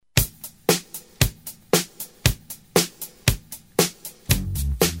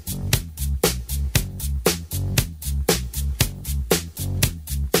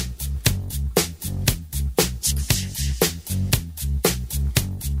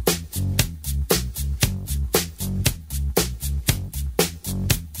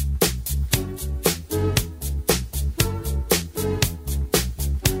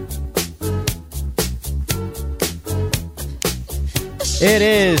It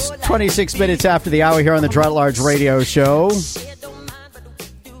is 26 minutes after the hour here on the Drought at Large Radio Show.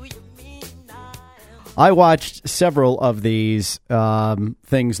 I watched several of these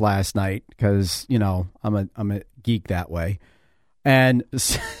things last night because, you know, I'm a geek that way. And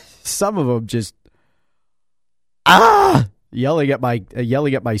some of them just yelling at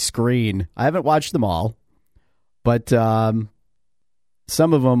my screen. I haven't watched them all, but some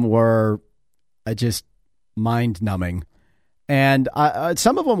of them were just mind-numbing. And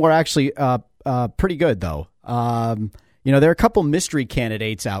some of them were actually pretty good, though. You know, there are a couple mystery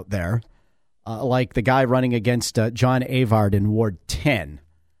candidates out there, like the guy running against John Avard in Ward 10.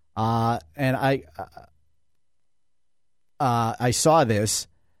 And I saw this,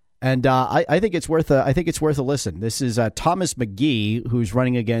 and I think it's worth a listen. This is Thomas McGee, who's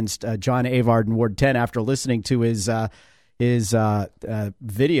running against John Avard in Ward 10. After listening to his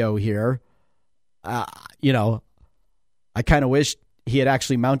video here, you know, I kind of wish he had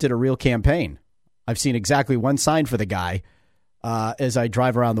actually mounted a real campaign. I've seen exactly one sign for the guy as I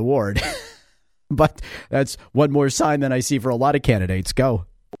drive around the ward. But that's one more sign than I see for a lot of candidates. Go.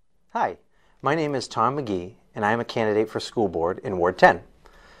 Hi, my name is Tom McGee, and I am a candidate for school board in Ward 10.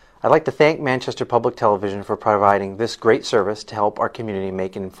 I'd like to thank Manchester Public Television for providing this great service to help our community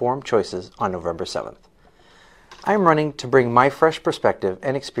make informed choices on November 7th. I am running to bring my fresh perspective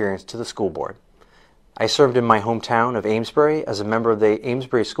and experience to the school board. I served in my hometown of Amesbury as a member of the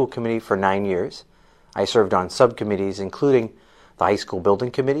Amesbury School Committee for 9 years. I served on subcommittees including the High School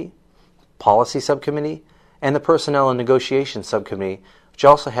Building Committee, Policy Subcommittee, and the Personnel and Negotiations Subcommittee, which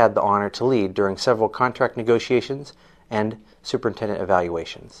also had the honor to lead during several contract negotiations and superintendent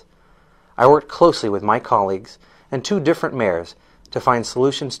evaluations. I worked closely with my colleagues and 2 different mayors to find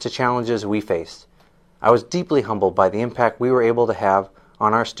solutions to challenges we faced. I was deeply humbled by the impact we were able to have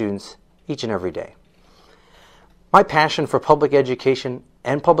on our students each and every day. My passion for public education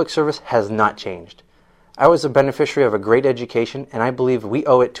and public service has not changed. I was a beneficiary of a great education, and I believe we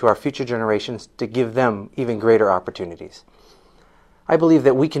owe it to our future generations to give them even greater opportunities. I believe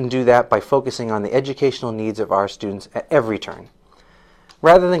that we can do that by focusing on the educational needs of our students at every turn.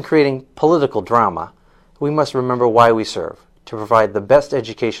 Rather than creating political drama, we must remember why we serve, to provide the best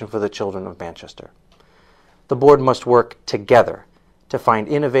education for the children of Manchester. The board must work together to find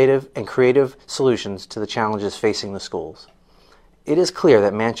innovative and creative solutions to the challenges facing the schools. It is clear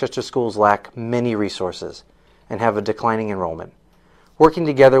that Manchester schools lack many resources and have a declining enrollment. Working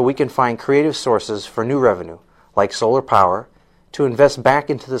together, we can find creative sources for new revenue, like solar power, to invest back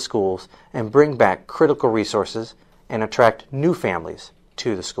into the schools and bring back critical resources and attract new families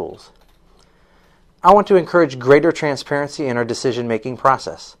to the schools. I want to encourage greater transparency in our decision-making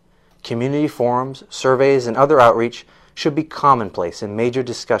process. Community forums, surveys, and other outreach should be commonplace in major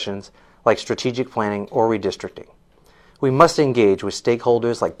discussions like strategic planning or redistricting. We must engage with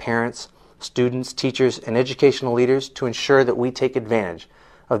stakeholders like parents, students, teachers, and educational leaders to ensure that we take advantage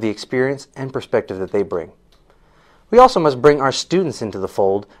of the experience and perspective that they bring. We also must bring our students into the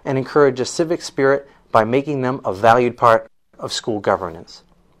fold and encourage a civic spirit by making them a valued part of school governance.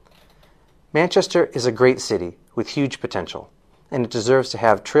 Manchester is a great city with huge potential, and it deserves to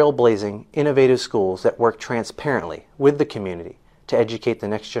have trailblazing, innovative schools that work transparently with the community to educate the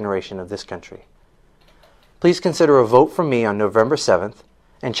next generation of this country. Please consider a vote for me on November 7th,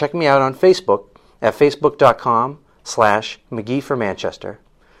 and check me out on Facebook at facebook.com/McGee for Manchester.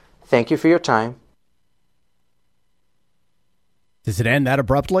 Thank you for your time. Does it end that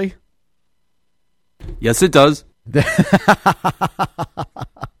abruptly? Yes, it does.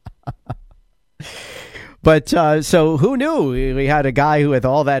 But so who knew we had a guy who had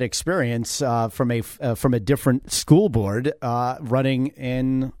all that experience from a different school board running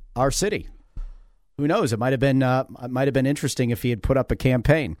in our city? Who knows? It might have been interesting if he had put up a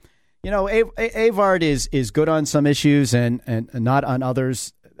campaign. You know, Avard is good on some issues and not on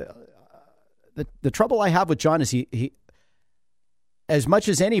others. The trouble I have with John is he as much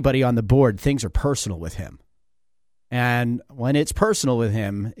as anybody on the board, things are personal with him, and when it's personal with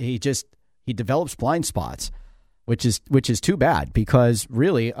him, he develops blind spots, which is too bad because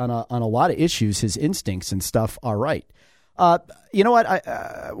really on a lot of issues, his instincts and stuff are right. You know what?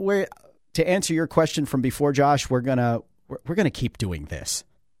 To answer your question from before, Josh, we're gonna keep doing this.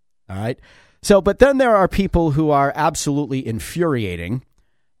 All right. So, but then there are people who are absolutely infuriating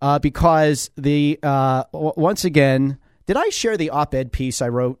because once again, did I share the op-ed piece I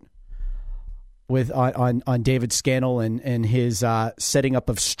wrote with on David Scannell and his setting up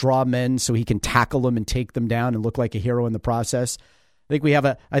of straw men so he can tackle them and take them down and look like a hero in the process? I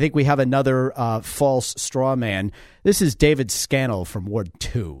think we have another false straw man. This is David Scannell from Ward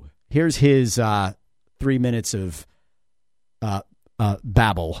 2. Here's his 3 minutes of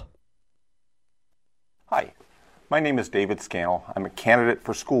babble. Hi, my name is David Scannell. I'm a candidate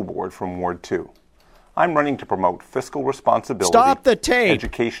for school board from Ward 2. I'm running to promote fiscal responsibility, Stop the tape.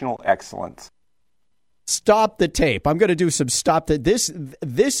 Educational excellence. Stop the tape. I'm going to do some stop the.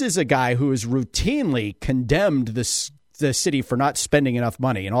 This is a guy who has routinely condemned the city for not spending enough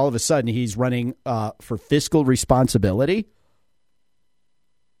money, and all of a sudden he's running for fiscal responsibility.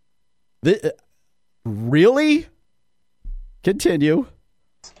 Really? Continue.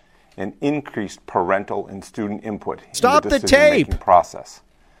 And increased parental and student input Stop in the the decision-making tape. process.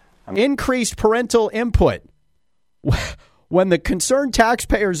 Increased parental input. When the concerned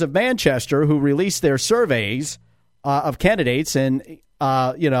taxpayers of Manchester, who released their surveys of candidates, and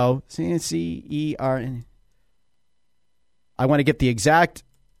CER, I want to get the exact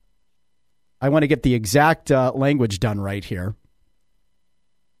language done right here.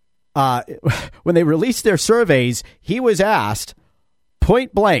 When they released their surveys, he was asked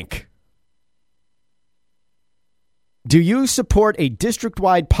point blank, do you support a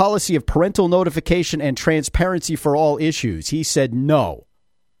district-wide policy of parental notification and transparency for all issues? He said no.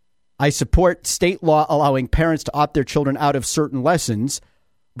 I support state law allowing parents to opt their children out of certain lessons.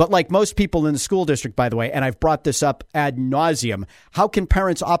 But like most people in the school district, by the way, and I've brought this up ad nauseum, how can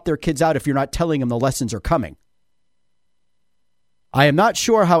parents opt their kids out if you're not telling them the lessons are coming? I am not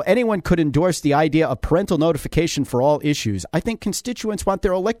sure how anyone could endorse the idea of parental notification for all issues. I think constituents want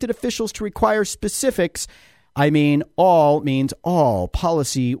their elected officials to require specifics. I mean, all means all.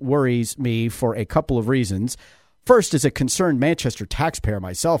 Policy worries me for a couple of reasons. First, as a concerned Manchester taxpayer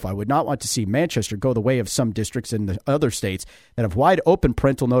myself, I would not want to see Manchester go the way of some districts in the other states that have wide open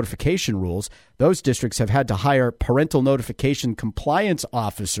parental notification rules. Those districts have had to hire parental notification compliance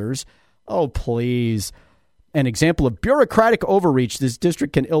officers. Oh, please. An example of bureaucratic overreach this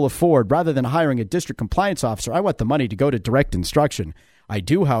district can ill afford. Rather than hiring a district compliance officer, I want the money to go to direct instruction. I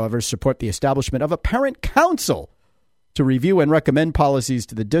do, however, support the establishment of a parent council to review and recommend policies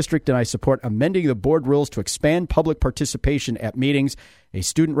to the district, and I support amending the board rules to expand public participation at meetings. A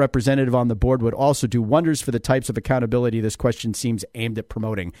student representative on the board would also do wonders for the types of accountability this question seems aimed at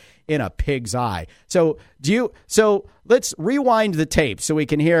promoting in a pig's eye. So let's rewind the tape so we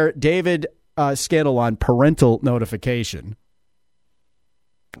can hear David Scannell on parental notification.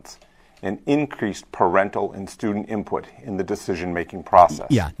 And increased parental and student input in the decision-making process.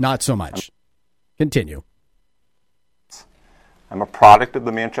 Yeah, not so much. Continue. I'm a product of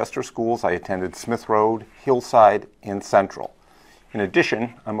the Manchester schools. I attended Smith Road, Hillside, and Central. In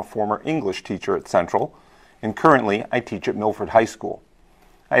addition, I'm a former English teacher at Central, and currently I teach at Milford High School.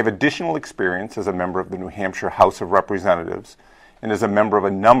 I have additional experience as a member of the New Hampshire House of Representatives and as a member of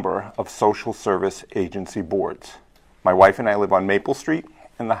a number of social service agency boards. My wife and I live on Maple Street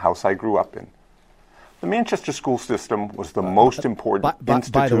in the house I grew up in. The Manchester school system was the most important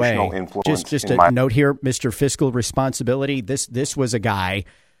institutional influence. Just a note here, Mr. Fiscal Responsibility. This was a guy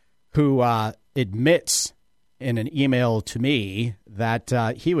who admits in an email to me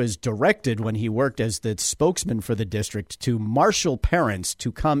that he was directed when he worked as the spokesman for the district to marshal parents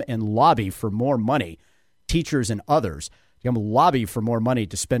to come and lobby for more money, teachers and others, to come lobby for more money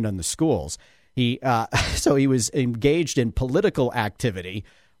to spend on the schools. So he was engaged in political activity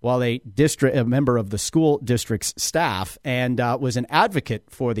while a member of the school district's staff, and was an advocate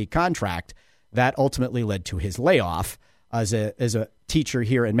for the contract that ultimately led to his layoff as a teacher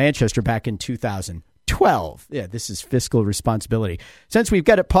here in Manchester back in 2012. Yeah, this is fiscal responsibility. Since we've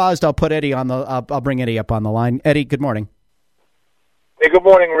got it paused, I'll put Eddie on the. I'll bring Eddie up on the line. Eddie, good morning. Hey, good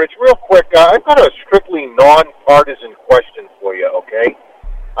morning, Rich. Real quick, I've got a strictly non-partisan question for you. Okay,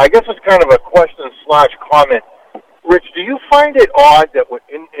 I guess it's kind of a question/comment. Rich, do you find it odd that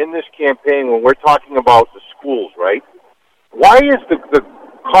in this campaign, when we're talking about the schools, right, why is the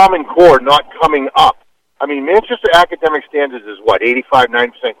Common Core not coming up? I mean, Manchester Academic Standards is what,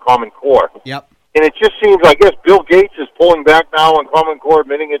 85-90% Common Core? Yep. And it just seems, I guess, Bill Gates is pulling back now on Common Core,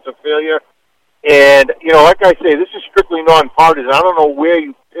 admitting it's a failure. And, like I say, this is strictly nonpartisan. I don't know where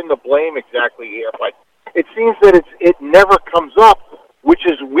you pin the blame exactly here, but it seems that it never comes up, which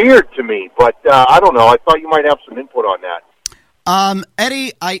is weird to me, but I don't know. I thought you might have some input on that.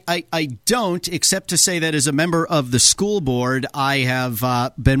 Eddie, I don't, except to say that as a member of the school board, I have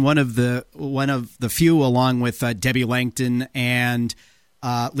been one of the few, along with Debbie Langton and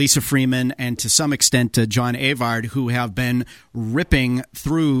Lisa Freeman, and to some extent John Avard, who have been ripping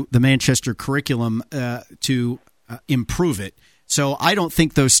through the Manchester curriculum to improve it. So I don't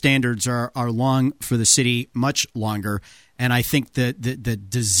think those standards are long for the city much longer. And I think that the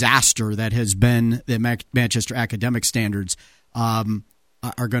disaster that has been the Manchester academic standards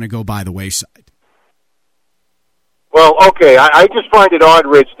are going to go by the wayside. Well, okay, I just find it odd,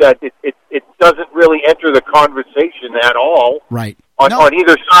 Rich, that it doesn't really enter the conversation at all. Right. On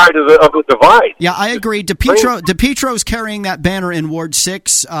either side of the divide. Yeah, I agree. DePietro's carrying that banner in Ward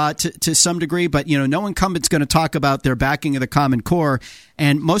 6 to some degree, but no incumbent's going to talk about their backing of the Common Core,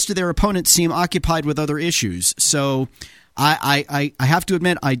 and most of their opponents seem occupied with other issues. So I have to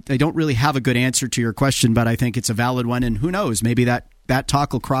admit I don't really have a good answer to your question, but I think it's a valid one, and who knows, maybe that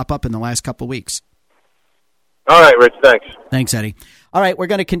talk will crop up in the last couple of weeks. All right, Rich, thanks. Thanks, Eddie. All right, we're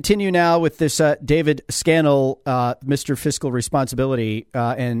going to continue now with this David Scannell, Mr. Fiscal Responsibility,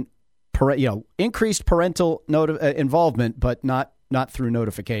 and increased parental involvement, but not through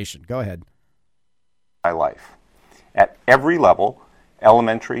notification. Go ahead. My life. At every level,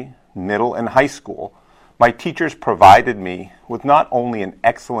 elementary, middle, and high school, my teachers provided me with not only an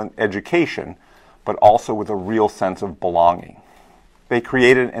excellent education, but also with a real sense of belonging. They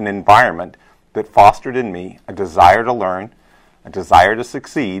created an environment that fostered in me a desire to learn, a desire to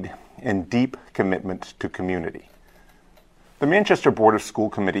succeed, and deep commitment to community. The Manchester Board of School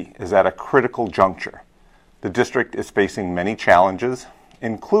Committee is at a critical juncture. The district is facing many challenges,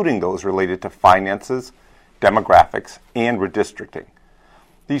 including those related to finances, demographics, and redistricting.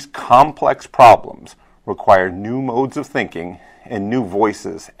 These complex problems require new modes of thinking and new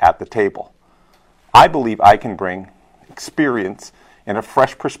voices at the table. I believe I can bring experience and a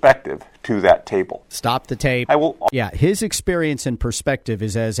fresh perspective to that table. Stop the tape. His experience and perspective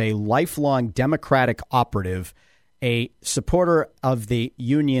is as a lifelong Democratic operative, a supporter of the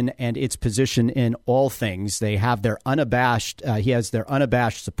union and its position in all things. They have their unabashed, he has their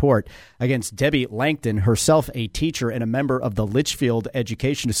unabashed support against Debbie Langton, herself a teacher and a member of the Litchfield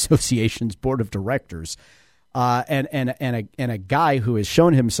Education Association's board of directors. And a guy who has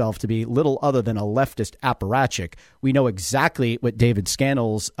shown himself to be little other than a leftist apparatchik. We know exactly what David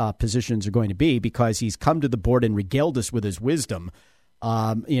Scannell's positions are going to be because he's come to the board and regaled us with his wisdom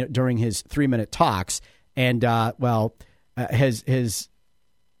during his 3-minute talks, and has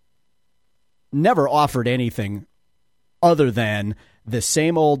never offered anything other than the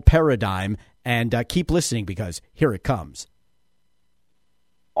same old paradigm. And keep listening because here it comes.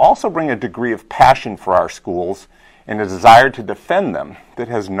 Also bring a degree of passion for our schools and a desire to defend them that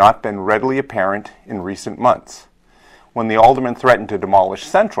has not been readily apparent in recent months. When the alderman threatened to demolish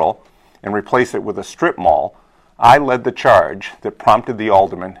Central and replace it with a strip mall, I led the charge that prompted the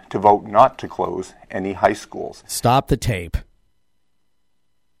alderman to vote not to close any high schools. Stop the tape.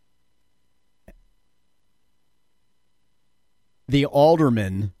 The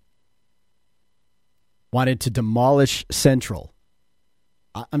alderman wanted to demolish Central.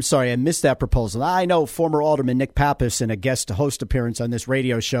 I'm sorry, I missed that proposal. I know former Alderman Nick Pappas, in a guest host appearance on this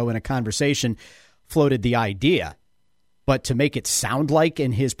radio show in a conversation, floated the idea. But to make it sound like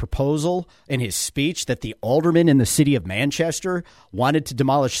in his proposal, in his speech, that the alderman in the city of Manchester wanted to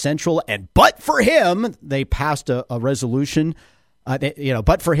demolish Central, but for him, they passed a resolution,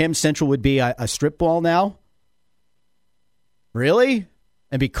 but for him, Central would be a strip mall now? Really?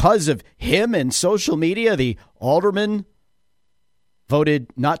 And because of him and social media, the alderman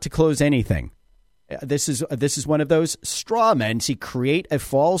voted not to close anything. This is one of those straw men. He create a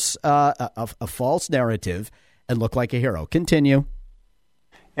false narrative and look like a hero. Continue.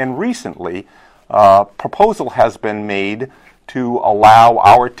 And recently, a proposal has been made to allow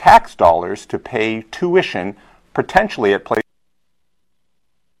our tax dollars to pay tuition potentially at places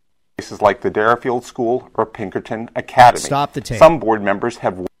like the Darafield School or Pinkerton Academy. Stop the tape. Some board members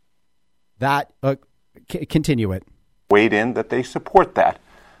have continue it. Weighed in that they support that.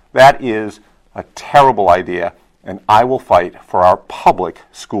 That is a terrible idea, and I will fight for our public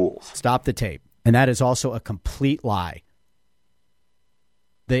schools. Stop the tape. And that is also a complete lie.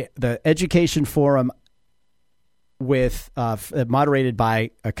 The Education Forum, with moderated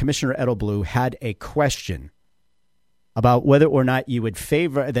by Commissioner Edelblue, had a question about whether or not you would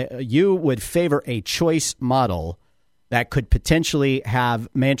favor a choice model that could potentially have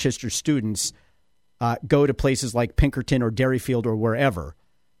Manchester students go to places like Pinkerton or Dairyfield or wherever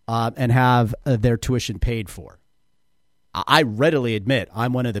and have their tuition paid for. I readily admit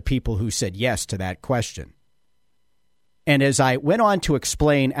I'm one of the people who said yes to that question. And as I went on to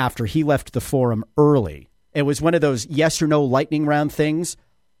explain after he left the forum early, it was one of those yes or no lightning round things.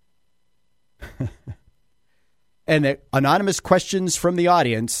 And the anonymous questions from the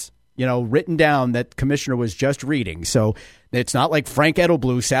audience, written down that Commissioner was just reading. So it's not like Frank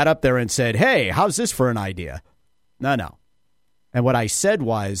Edelblue sat up there and said, hey, how's this for an idea? No. And what I said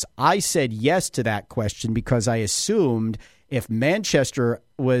was, I said yes to that question because I assumed if Manchester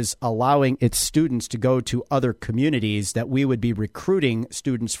was allowing its students to go to other communities, that we would be recruiting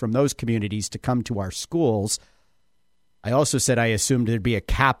students from those communities to come to our schools. I also said I assumed there'd be a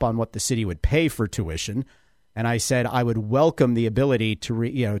cap on what the city would pay for tuition. And I said I would welcome the ability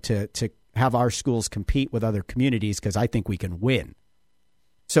to have our schools compete with other communities because I think we can win.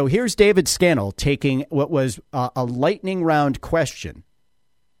 So here's David Scannell taking what was a lightning round question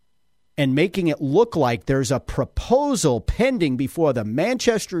and making it look like there's a proposal pending before the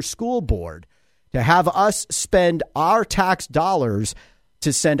Manchester School Board to have us spend our tax dollars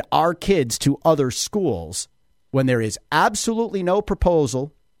to send our kids to other schools when there is absolutely no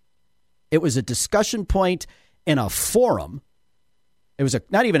proposal. It was a discussion point in a forum. It was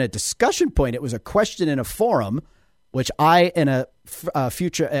not even a discussion point. It was a question in a forum, which I, in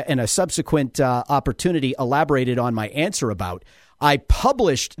a subsequent opportunity, elaborated on my answer about. I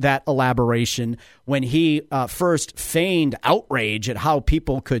published that elaboration when he first feigned outrage at how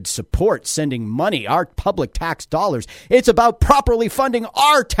people could support sending money, our public tax dollars. It's about properly funding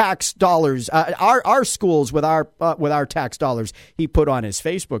our tax dollars, our schools with our tax dollars, he put on his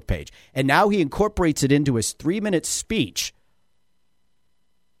Facebook page. And now he incorporates it into his 3-minute speech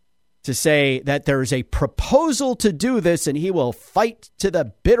to say that there's a proposal to do this and he will fight to the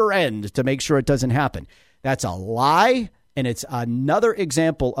bitter end to make sure it doesn't happen. That's a lie. And it's another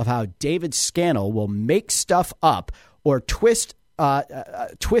example of how David Scannell will make stuff up or twist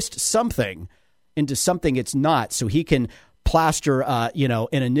something into something it's not, so he can plaster, an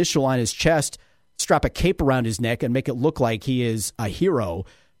initial on his chest, strap a cape around his neck, and make it look like he is a hero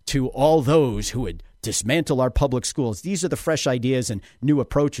to all those who would dismantle our public schools. These are the fresh ideas and new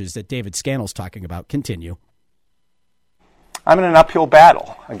approaches that David Scannell's talking about. Continue. I'm in an uphill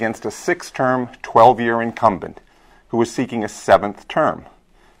battle against a 6-term, 12-year incumbent who is seeking a 7th term.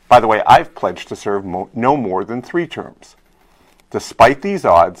 By the way, I've pledged to serve no more than 3 terms. Despite these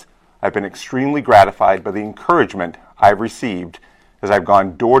odds, I've been extremely gratified by the encouragement I've received as I've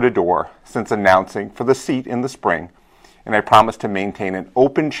gone door to door since announcing for the seat in the spring, and I promise to maintain an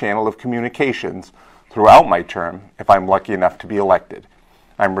open channel of communications throughout my term if I'm lucky enough to be elected.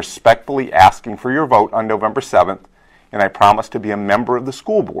 I'm respectfully asking for your vote on November 7th, and I promise to be a member of the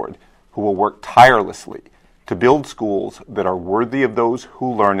school board who will work tirelessly to build schools that are worthy of those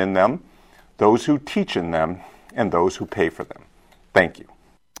who learn in them, those who teach in them, and those who pay for them. Thank you.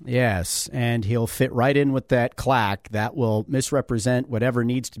 Yes, and he'll fit right in with that claque that will misrepresent whatever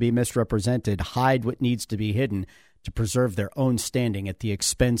needs to be misrepresented, hide what needs to be hidden to preserve their own standing at the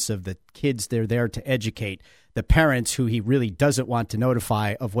expense of the kids they're there to educate, the parents who he really doesn't want to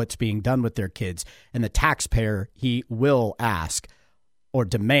notify of what's being done with their kids, and the taxpayer he will ask or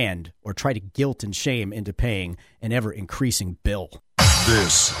demand or try to guilt and shame into paying an ever-increasing bill.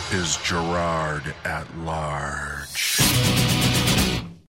 This is Gerard at Large.